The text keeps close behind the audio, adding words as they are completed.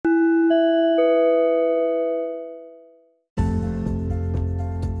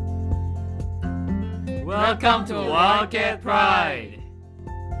Welcome to Walk at Pride!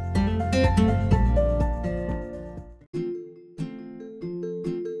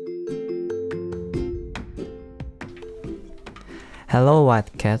 Hello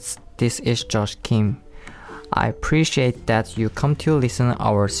White Cats, this is Josh Kim. I appreciate that you come to listen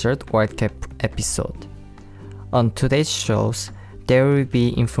our third White Cat episode. On today's shows, there will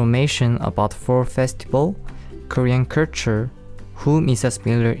be information about Fall Festival, Korean culture, who Mrs.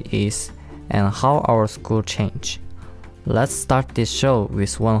 Miller is, and how our school changed. Let's start this show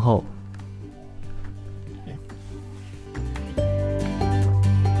with Wonho.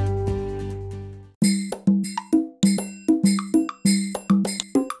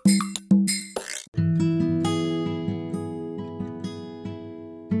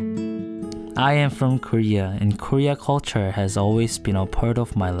 I am from Korea, and Korea culture has always been a part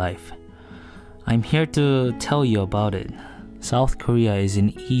of my life. I'm here to tell you about it. South Korea is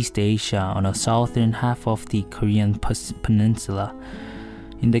in East Asia on the southern half of the Korean peninsula.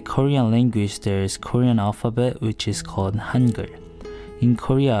 In the Korean language, there is Korean alphabet, which is called Hangul. In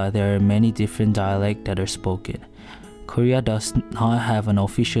Korea, there are many different dialects that are spoken. Korea does not have an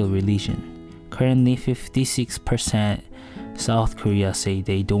official religion. Currently, 56% South Korea say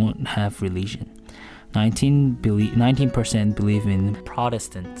they don't have religion. 19% believe in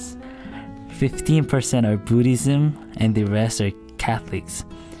Protestants. 15% are Buddhism, and the rest are Catholics.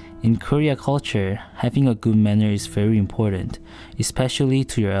 In Korea culture, having a good manner is very important, especially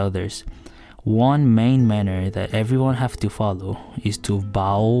to your elders. One main manner that everyone have to follow is to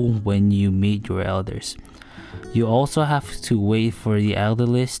bow when you meet your elders. You also have to wait for the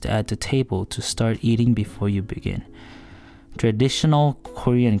elderlies at the table to start eating before you begin. Traditional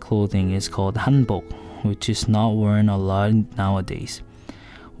Korean clothing is called hanbok, which is not worn a lot nowadays.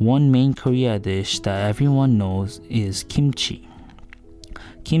 One main Korea dish that everyone knows is kimchi.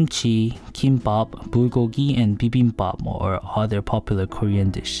 Kimchi, kimbap, bulgogi, and bibimbap are other popular Korean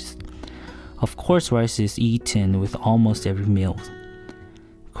dishes. Of course, rice is eaten with almost every meal.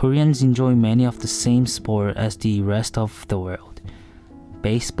 Koreans enjoy many of the same sport as the rest of the world.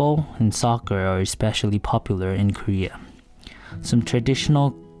 Baseball and soccer are especially popular in Korea. Some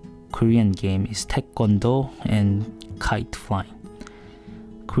traditional Korean game is taekwondo and kite flying.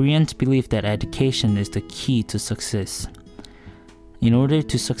 Koreans believe that education is the key to success. In order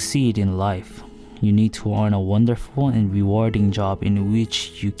to succeed in life, you need to earn a wonderful and rewarding job in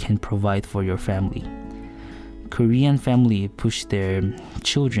which you can provide for your family. Korean families push their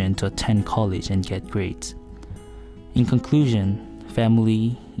children to attend college and get grades. In conclusion,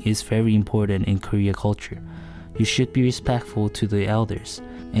 family is very important in Korean culture. You should be respectful to the elders,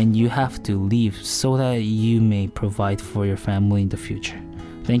 and you have to live so that you may provide for your family in the future.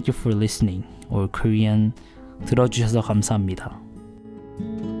 Thank you for listening, or Korean 들어주셔서 감사합니다.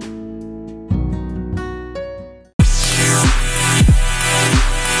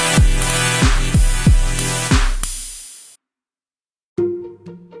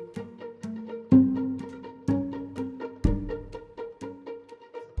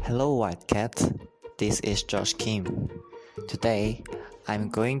 Hello White Cat, this is Josh Kim. Today, I'm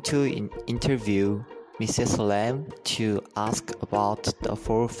going to interview Mrs. Lam to ask about the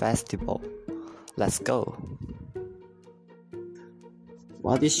Fall Festival. Let's go.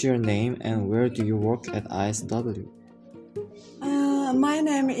 What is your name and where do you work at ISW? My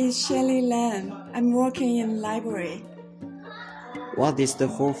name is Shelly Lam. I'm working in library. What is the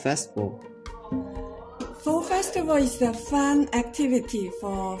Fall Festival? Fall Festival is a fun activity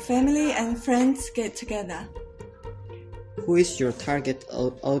for family and friends get together. Who is your target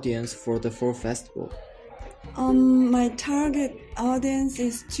audience for the Fall Festival? My target audience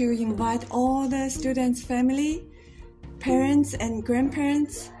is to invite all the students' family, parents and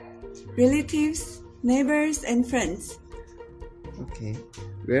grandparents, relatives, neighbors and friends. Okay.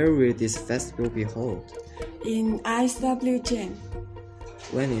 Where will this festival be held? In ISW Gym.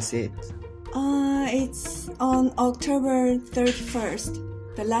 When is it? It's on October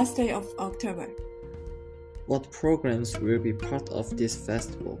 31st, the last day of October. What programs will be part of this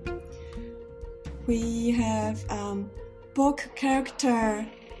festival? We have book character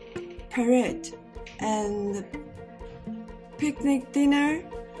parade and picnic dinner,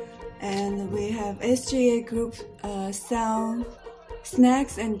 and we have SGA group sell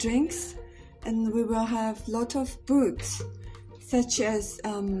snacks and drinks, and we will have lot of booths such as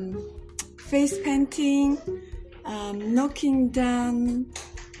face painting, knocking down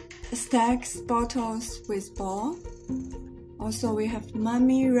stacks bottles with ball. Also we have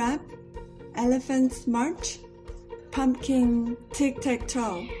mummy rap, elephant's march, pumpkin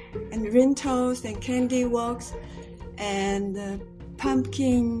tic-tac-toe, and rintos and candy walks, and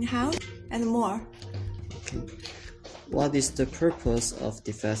pumpkin house, and more. Okay. What is the purpose of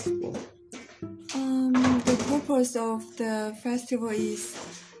the festival? The purpose of the festival is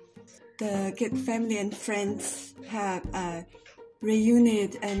to get family and friends have a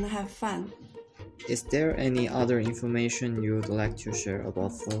reunion and have fun. Is there any other information you would like to share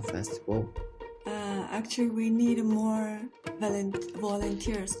about Fall Festival? Actually, we need more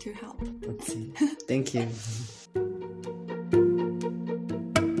volunteers to help. Okay. Thank you.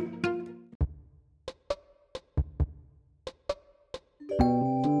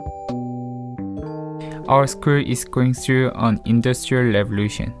 Our school is going through an industrial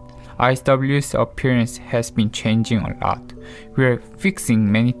revolution. ISW's appearance has been changing a lot. We are fixing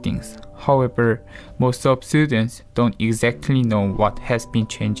many things. However, most of students don't exactly know what has been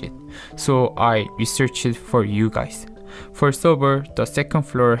changed. So I researched for you guys. First of all, the second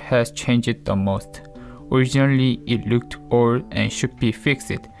floor has changed the most. Originally, it looked old and should be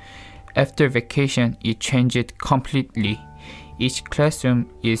fixed. After vacation, it changed completely. Each classroom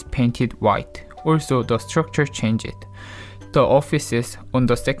is painted white. Also, the structure changed. The offices on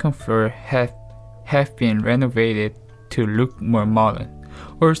the second floor have been renovated to look more modern.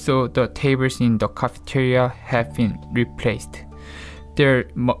 Also, the tables in the cafeteria have been replaced. They're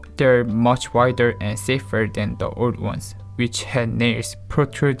much wider and safer than the old ones, which had nails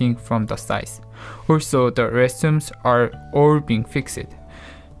protruding from the sides. Also, the restrooms are all being fixed.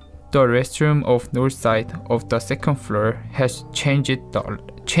 The restroom of north side of the second floor has changed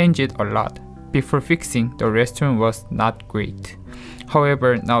a lot. Before fixing, the restroom was not great.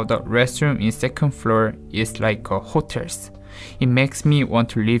 However, now the restroom in second floor is like a hotel's. It makes me want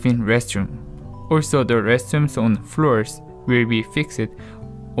to live in restroom. Also, the restrooms on floors will be fixed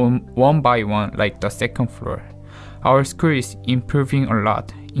one by one like the second floor. Our school is improving a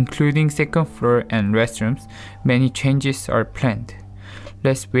lot, including second floor and restrooms. Many changes are planned.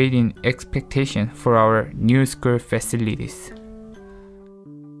 Let's wait in expectation for our new school facilities.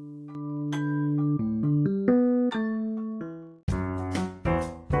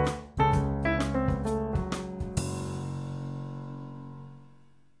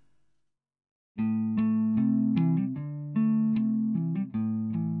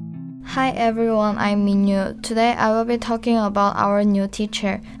 Hi everyone, I'm Minyu. Today I will be talking about our new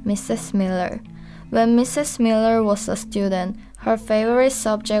teacher, Mrs. Miller. When Mrs. Miller was a student, her favorite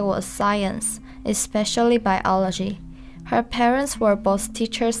subject was science, especially biology. Her parents were both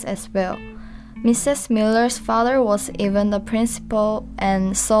teachers as well. Mrs. Miller's father was even the principal,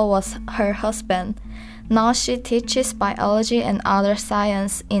 and so was her husband. Now she teaches biology and other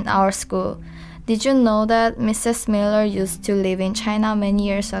science in our school. Did you know that Mrs. Miller used to live in China many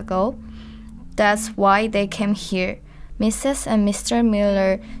years ago? That's why they came here. Mrs. and Mr.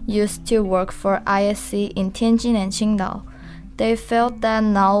 Miller used to work for ISC in Tianjin and Qingdao. They felt that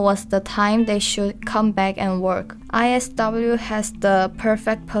now was the time they should come back and work. ISW has the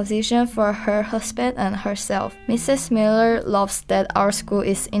perfect position for her husband and herself. Mrs. Miller loves that our school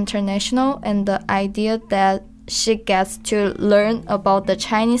is international and the idea that she gets to learn about the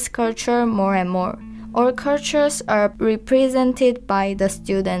Chinese culture more and more. All cultures are represented by the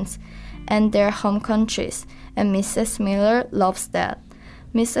students and their home countries, and Mrs. Miller loves that.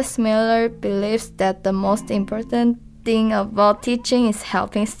 Mrs. Miller believes that the most important thing about teaching is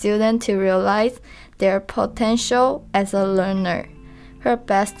helping students to realize their potential as a learner. Her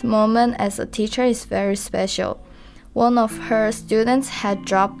best moment as a teacher is very special. One of her students had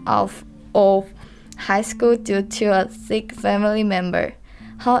dropped out of high school due to a sick family member.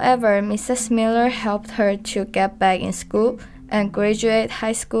 However, Mrs. Miller helped her to get back in school and graduate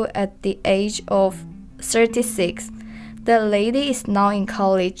high school at the age of 36. The lady is now in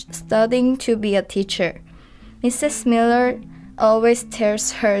college, studying to be a teacher. Mrs. Miller always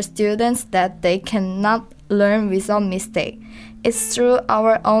tells her students that they cannot learn without mistake. It's through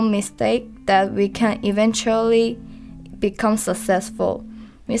our own mistake that we can eventually become successful.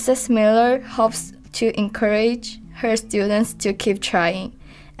 Mrs. Miller hopes to encourage her students to keep trying.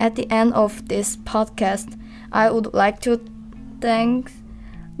 At the end of this podcast, I would like to thank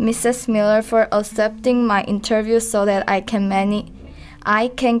Mrs. Miller for accepting my interview so that I can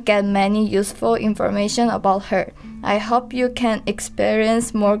get many useful information about her. I hope you can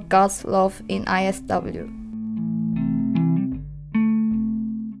experience more God's love in ISW.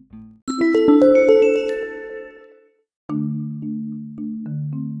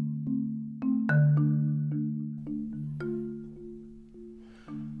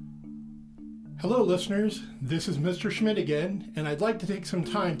 Hello listeners, this is Mr. Schmidt again, and I'd like to take some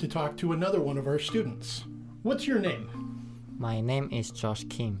time to talk to another one of our students. What's your name? My name is Josh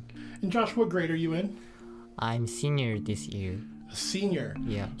Kim. And Josh, what grade are you in? I'm senior this year. A senior?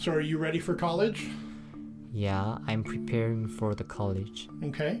 Yeah. So are you ready for college? Yeah, I'm preparing for the college.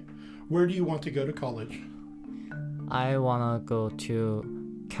 Okay. Where do you want to go to college? I wanna go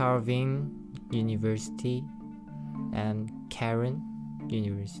to Calvin University and Karen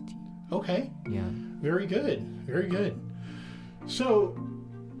University. Okay. Yeah. Very good. Very good. So,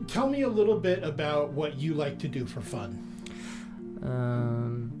 tell me a little bit about what you like to do for fun.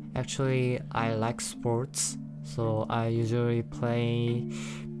 Actually, I like sports, so I usually play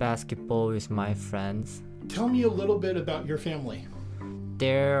basketball with my friends. Tell me a little bit about your family.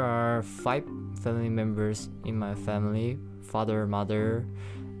 There are 5 family members in my family: father, mother,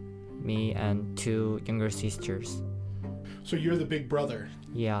 me, and 2 younger sisters. So you're the big brother.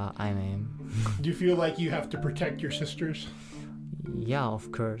 Yeah, I am. Do you feel like you have to protect your sisters? Yeah, of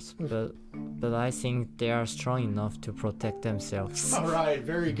course, but I think they are strong enough to protect themselves. All right,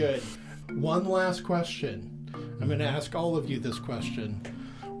 very good. One last question. I'm going to ask all of you this question.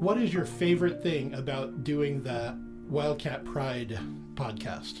 What is your favorite thing about doing the Wildcat Pride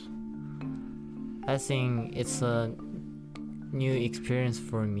podcast? I think it's a new experience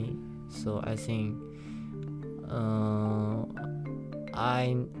for me. So I think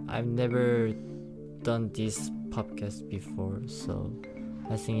I've never done this podcast before, so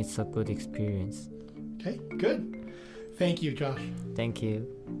I think it's a good experience. Okay, good. Thank you, Josh. Thank you.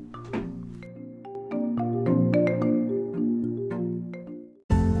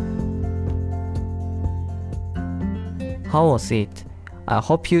 How was it? I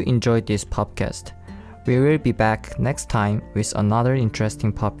hope you enjoyed this podcast. We will be back next time with another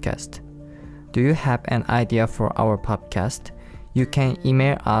interesting podcast. Do you have an idea for our podcast? You can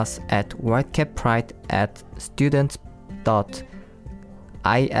email us at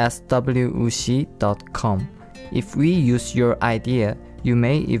wildcatpride@students.iswuc.com. If we use your idea, you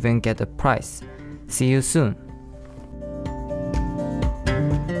may even get a prize. See you soon.